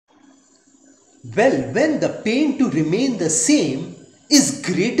Well, when the pain to remain the same is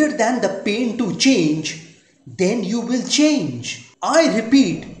greater than the pain to change, then you will change. I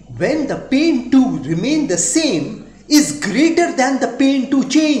repeat, when the pain to remain the same is greater than the pain to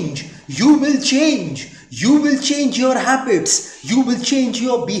change, you will change. You will change your habits, you will change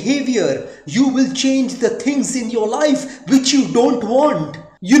your behavior, you will change the things in your life which you don't want.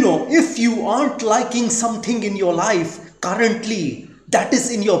 If you aren't liking something in your life currently, that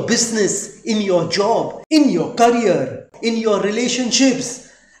is in your business, in your job, in your career, in your relationships,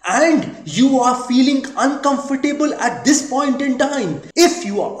 and you are feeling uncomfortable at this point in time, if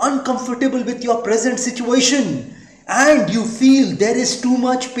you are uncomfortable with your present situation and you feel there is too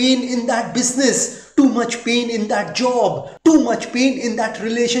much pain in that business, too much pain in that job, too much pain in that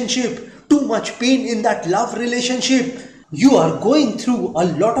relationship, too much pain in that love relationship, you are going through a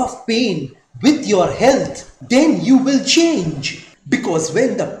lot of pain with your health, then you will change. Because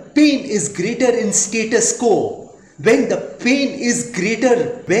when the pain is greater in status quo, when the pain is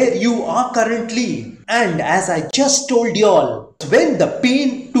greater where you are currently, and as I just told y'all, when the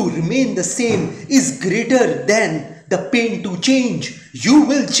pain to remain the same is greater than the pain to change, you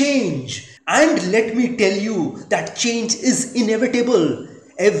will change. And let me tell you that change is inevitable.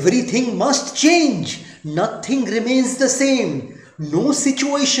 Everything must change. Nothing remains the same. No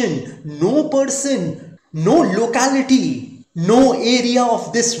situation, no person, no locality, no area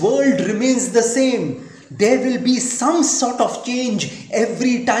of this world remains the same. There will be some sort of change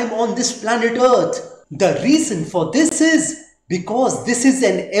every time on this planet Earth. The reason for this is because this is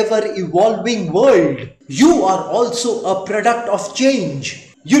an ever-evolving world. You are also a product of change.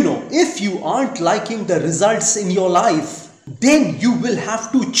 If you aren't liking the results in your life, then you will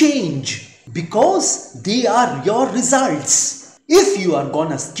have to change because they are your results. If you are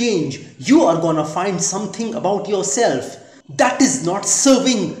gonna change, you are gonna find something about yourself that is not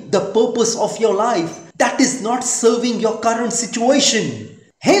serving the purpose of your life, that is not serving your current situation.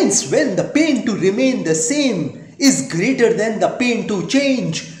 Hence, when the pain to remain the same is greater than the pain to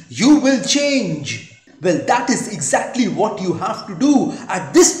change, you will change. Well, that is exactly what you have to do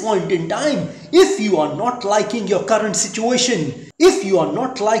at this point in time. If you are not liking your current situation, if you are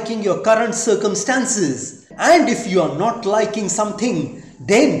not liking your current circumstances, and if you are not liking something,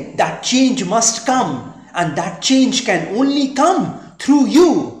 then that change must come. And that change can only come through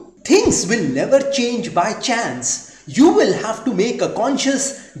you. Things will never change by chance. You will have to make a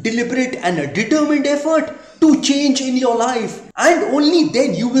conscious, deliberate and a determined effort to change in your life, and only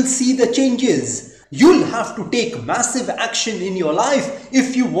then you will see the changes. You'll have to take massive action in your life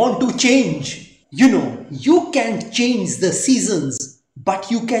if you want to change. You can't change the seasons, but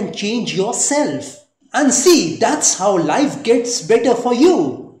you can change yourself. And see, that's how life gets better for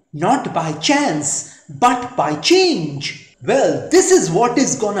you. Not by chance, but by change. Well, this is what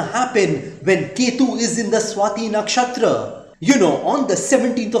is gonna happen when Ketu is in the Swati Nakshatra. On the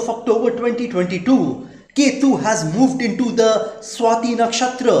 17th of October 2022, Ketu has moved into the Swati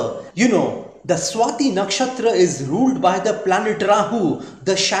Nakshatra. The Swati Nakshatra is ruled by the planet Rahu,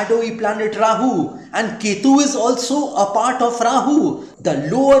 the shadowy planet Rahu, and Ketu is also a part of Rahu, the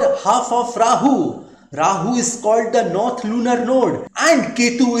lower half of Rahu. Rahu is called the North Lunar Node and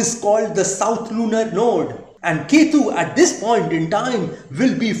Ketu is called the South Lunar Node. And Ketu at this point in time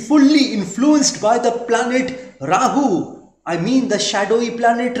will be fully influenced by the planet Rahu. I mean the shadowy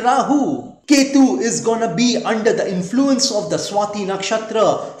planet Rahu. Ketu is gonna be under the influence of the Swati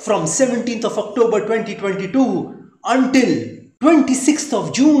Nakshatra from 17th of October 2022 until 26th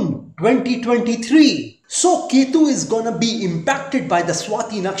of June 2023. So Ketu is gonna be impacted by the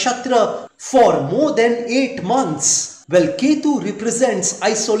Swati Nakshatra for more than 8 months. Well, Ketu represents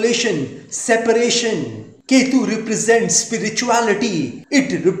isolation, separation. Ketu represents spirituality.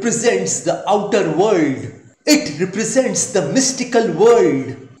 It represents the outer world. It represents the mystical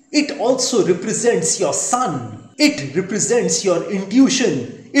world. It also represents your sun. It represents your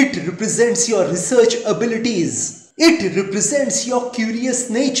intuition. It represents your research abilities. It represents your curious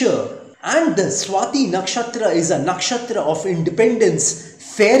nature. And the Swati Nakshatra is a nakshatra of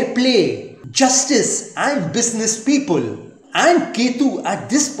independence, fair play, justice and business people. And Ketu at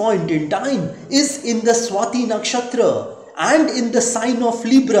this point in time is in the Swati Nakshatra and in the sign of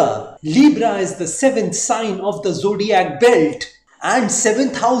Libra. Libra is the 7th sign of the zodiac belt. And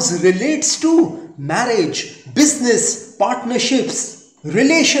 7th house relates to marriage, business, partnerships,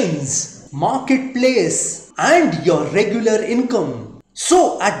 relations, marketplace and your regular income.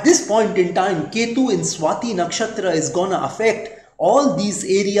 So at this point in time, Ketu in Swati Nakshatra is gonna affect all these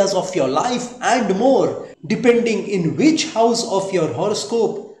areas of your life and more, depending in which house of your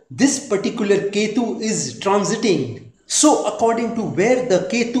horoscope this particular Ketu is transiting. So according to where the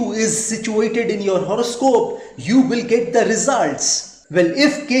Ketu is situated in your horoscope, you will get the results. Well,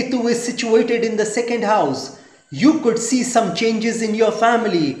 if Ketu is situated in the second house, you could see some changes in your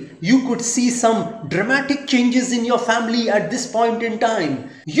family. You could see some dramatic changes in your family at this point in time.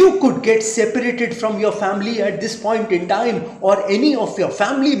 You could get separated from your family at this point in time, or any of your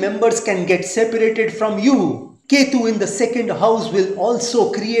family members can get separated from you. Ketu in the second house will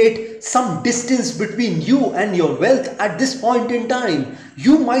also create some distance between you and your wealth at this point in time.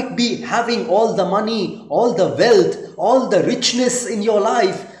 You might be having all the money, all the wealth, all the richness in your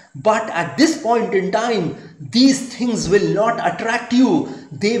life, but at this point in time, these things will not attract you.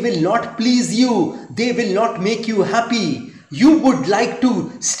 They will not please you. They will not make you happy. You would like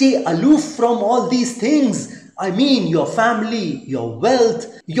to stay aloof from all these things. I mean, your family, your wealth,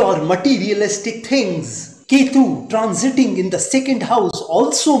 your materialistic things. Ketu transiting in the second house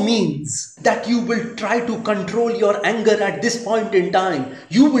also means that you will try to control your anger at this point in time.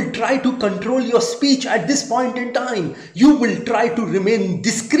 You will try to control your speech at this point in time. You will try to remain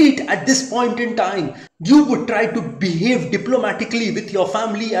discreet at this point in time. You would try to behave diplomatically with your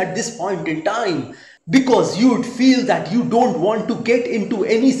family at this point in time, because you would feel that you don't want to get into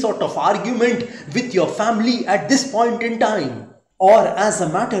any sort of argument with your family at this point in time. Or as a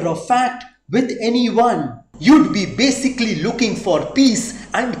matter of fact, with anyone. You'd be basically looking for peace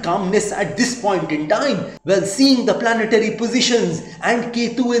and calmness at this point in time. Well, seeing the planetary positions and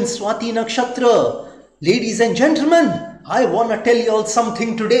Ketu in Swati Nakshatra. Ladies and gentlemen, I want to tell you all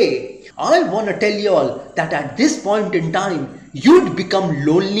something today. I want to tell you all that at this point in time, you'd become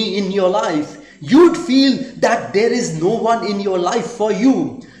lonely in your life. You'd feel that there is no one in your life for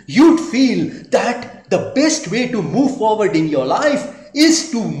you. You'd feel that the best way to move forward in your life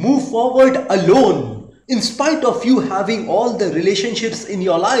is to move forward alone. In spite of you having all the relationships in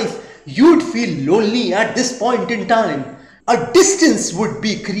your life, you'd feel lonely at this point in time. A distance would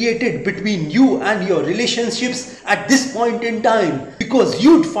be created between you and your relationships at this point in time, because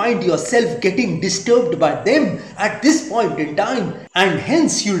you'd find yourself getting disturbed by them at this point in time, and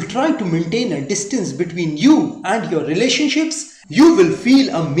hence you'll try to maintain a distance between you and your relationships. You will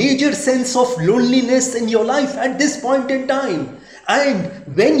feel a major sense of loneliness in your life at this point in time.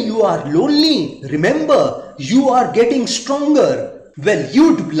 And when you are lonely, remember, you are getting stronger. Well,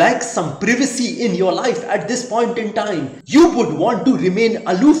 you'd like some privacy in your life at this point in time. You would want to remain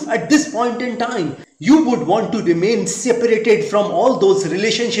aloof at this point in time. You would want to remain separated from all those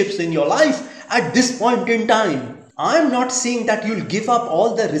relationships in your life at this point in time. I'm not saying that you'll give up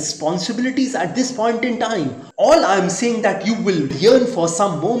all the responsibilities at this point in time. All I'm saying that you will yearn for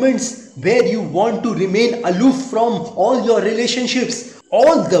some moments where you want to remain aloof from all your relationships,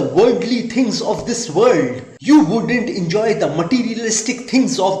 all the worldly things of this world. You wouldn't enjoy the materialistic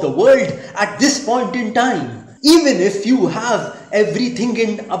things of the world at this point in time. Even if you have everything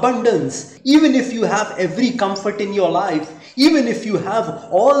in abundance, even if you have every comfort in your life, even if you have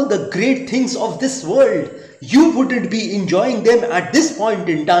all the great things of this world, you wouldn't be enjoying them at this point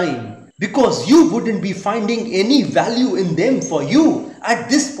in time, because you wouldn't be finding any value in them for you at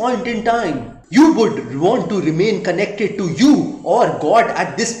this point in time. You would want to remain connected to you or God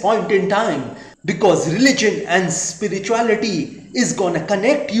at this point in time, because religion and spirituality is gonna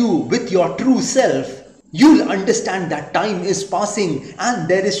connect you with your true self. You'll understand that time is passing and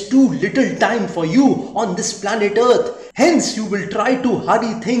there is too little time for you on this planet Earth. Hence, you will try to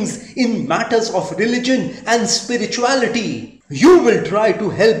hurry things in matters of religion and spirituality. You will try to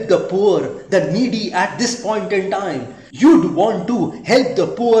help the poor, the needy at this point in time. You'd want to help the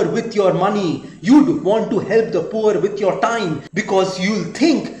poor with your money. You'd want to help the poor with your time, because you'll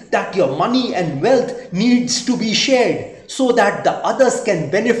think that your money and wealth needs to be shared, so that the others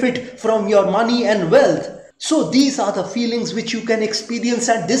can benefit from your money and wealth. So these are the feelings which you can experience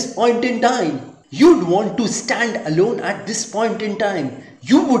at this point in time. You'd want to stand alone at this point in time.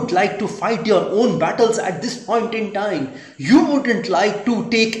 You would like to fight your own battles at this point in time. You wouldn't like to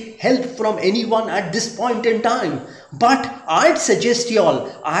take help from anyone at this point in time. But I'd suggest y'all,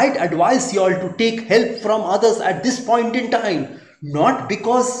 I'd advise y'all to take help from others at this point in time. Not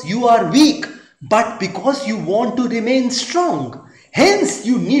because you are weak, but because you want to remain strong. Hence,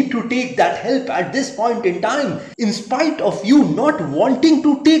 you need to take that help at this point in time, in spite of you not wanting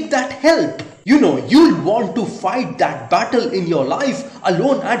to take that help. You know, you'll want to fight that battle in your life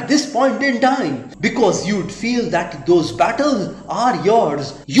alone at this point in time, because you'd feel that those battles are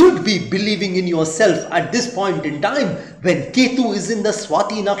yours. You'd be believing in yourself at this point in time when Ketu is in the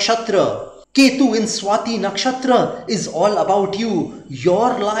Swati Nakshatra. Ketu in Swati Nakshatra is all about you,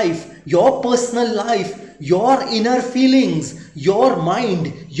 your life, your personal life, your inner feelings, your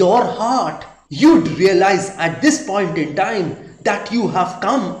mind, your heart. You'd realize at this point in time that you have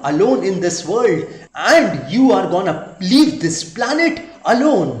come alone in this world and you are gonna leave this planet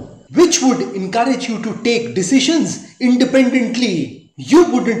alone, which would encourage you to take decisions independently.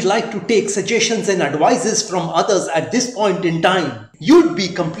 You wouldn't like to take suggestions and advices from others at this point in time. You'd be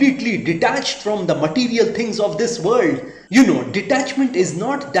completely detached from the material things of this world. You know, detachment is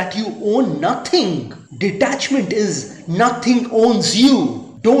not that you own nothing. Detachment is nothing owns you.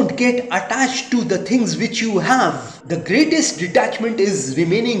 Don't get attached to the things which you have. The greatest detachment is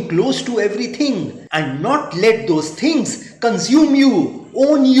remaining close to everything and not let those things consume you,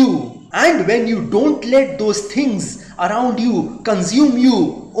 own you. And when you don't let those things around you consume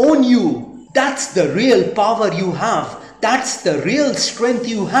you, own you, that's the real power you have. That's the real strength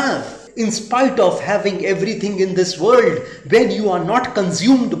you have. In spite of having everything in this world, when you are not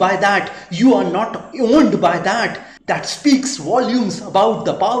consumed by that, you are not owned by that, that speaks volumes about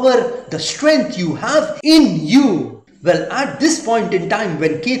the power, the strength you have in you. Well, at this point in time,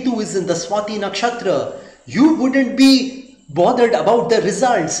 when Ketu is in the Swati Nakshatra, you wouldn't be bothered about the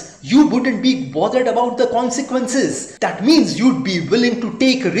results. You wouldn't be bothered about the consequences. That means you'd be willing to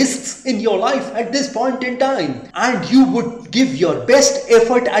take risks in your life at this point in time. And you would give your best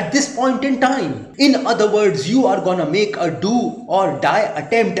effort at this point in time. In other words, you are gonna make a do or die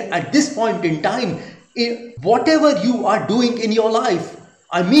attempt at this point in time in whatever you are doing in your life.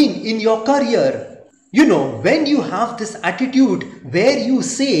 I mean, in your career. You know, when you have this attitude where you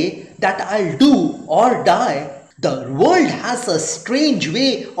say that I'll do or die, the world has a strange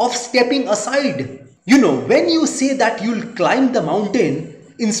way of stepping aside. You know, when you say that you'll climb the mountain,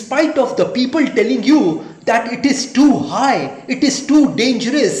 in spite of the people telling you that it is too high, it is too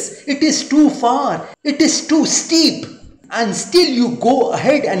dangerous, it is too far, it is too steep, and still you go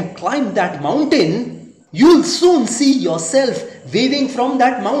ahead and climb that mountain, you'll soon see yourself waving from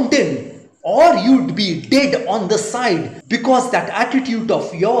that mountain. Or you'd be dead on the side, because that attitude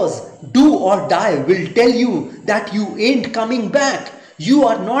of yours, do or die, will tell you that you ain't coming back. You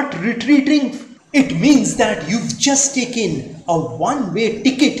are not retreating. It means that you've just taken a one-way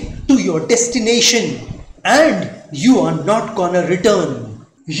ticket to your destination and you are not gonna return.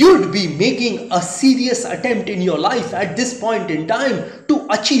 You'd be making a serious attempt in your life at this point in time to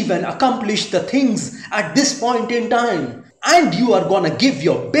achieve and accomplish the things at this point in time. And you are gonna give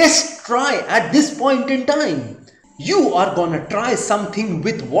your best try at this point in time. You are gonna try something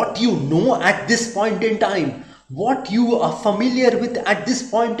with what you know at this point in time, what you are familiar with at this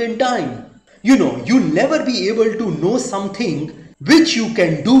point in time. You know, you'll never be able to know something which you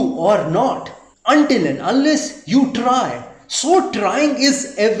can do or not until and unless you try. So trying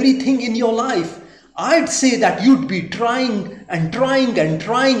is everything in your life. I'd say that you'd be trying and trying and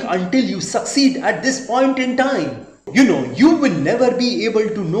trying until you succeed at this point in time. You know, you will never be able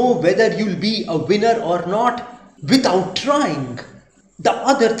to know whether you'll be a winner or not without trying. The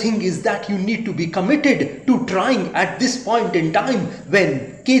other thing is that you need to be committed to trying at this point in time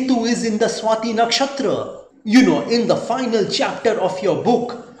when Ketu is in the Swati Nakshatra. You know, in the final chapter of your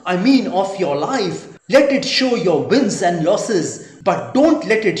book, I mean of your life, let it show your wins and losses, but don't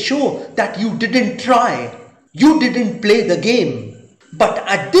let it show that you didn't try. You didn't play the game. But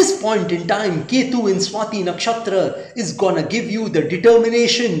at this point in time, Ketu in Swati Nakshatra is gonna give you the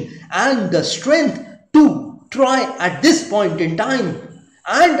determination and the strength to try at this point in time.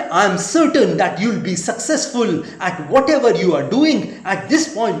 And I'm certain that you'll be successful at whatever you are doing at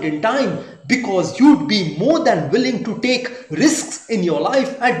this point in time, because you'd be more than willing to take risks in your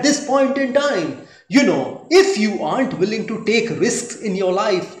life at this point in time. You know, if you aren't willing to take risks in your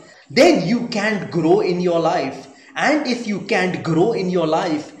life, then you can't grow in your life. And if you can't grow in your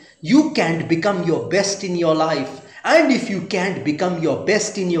life, you can't become your best in your life. And if you can't become your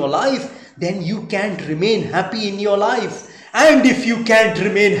best in your life, then you can't remain happy in your life. And if you can't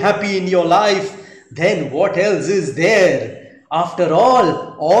remain happy in your life, then what else is there? After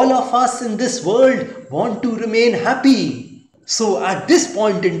all of us in this world want to remain happy. So at this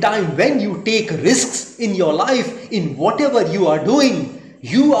point in time, when you take risks in your life, in whatever you are doing,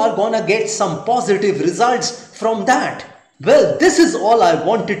 you are gonna get some positive results from that. Well, this is all I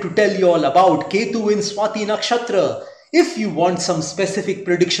wanted to tell you all about Ketu in Swati Nakshatra. If you want some specific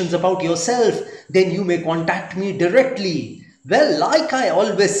predictions about yourself, then you may contact me directly. Well, like I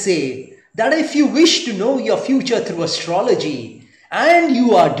always say, that if you wish to know your future through astrology, and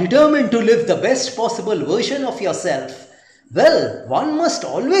you are determined to live the best possible version of yourself, well, one must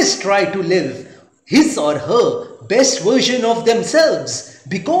always try to live his or her best version of themselves,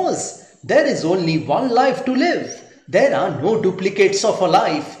 because there is only one life to live. There are no duplicates of a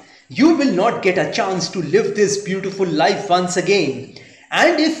life. You will not get a chance to live this beautiful life once again.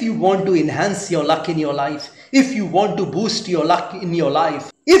 And if you want to enhance your luck in your life, if you want to boost your luck in your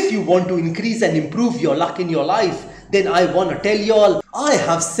life, if you want to increase and improve your luck in your life, then I want to tell you all, I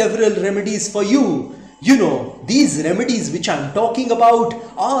have several remedies for you. You know, these remedies which I'm talking about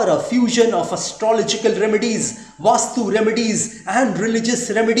are a fusion of astrological remedies, Vastu remedies and religious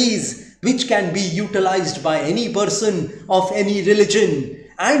remedies, which can be utilized by any person of any religion.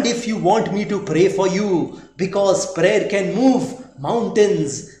 And if you want me to pray for you, because prayer can move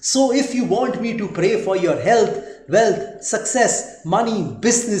mountains. So if you want me to pray for your health, wealth, success, money,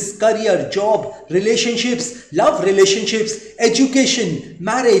 business, career, job, relationships, love relationships, education,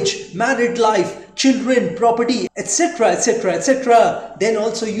 marriage, married life, children, property, etc., etc., etc., then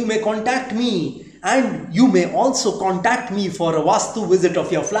also you may contact me. And you may also contact me for a Vastu visit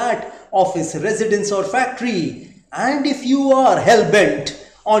of your flat, office, residence or factory. And if you are hell-bent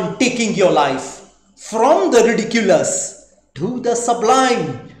on taking your life from the ridiculous to the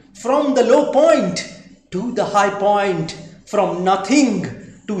sublime, from the low point to the high point, from nothing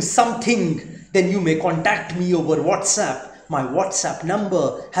to something, then you may contact me over WhatsApp. My WhatsApp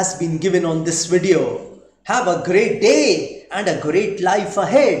number has been given on this video. Have a great day and a great life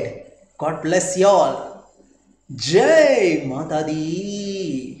ahead. God bless you all. Jai Mata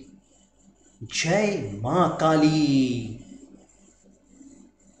Di. Jai Ma Kali.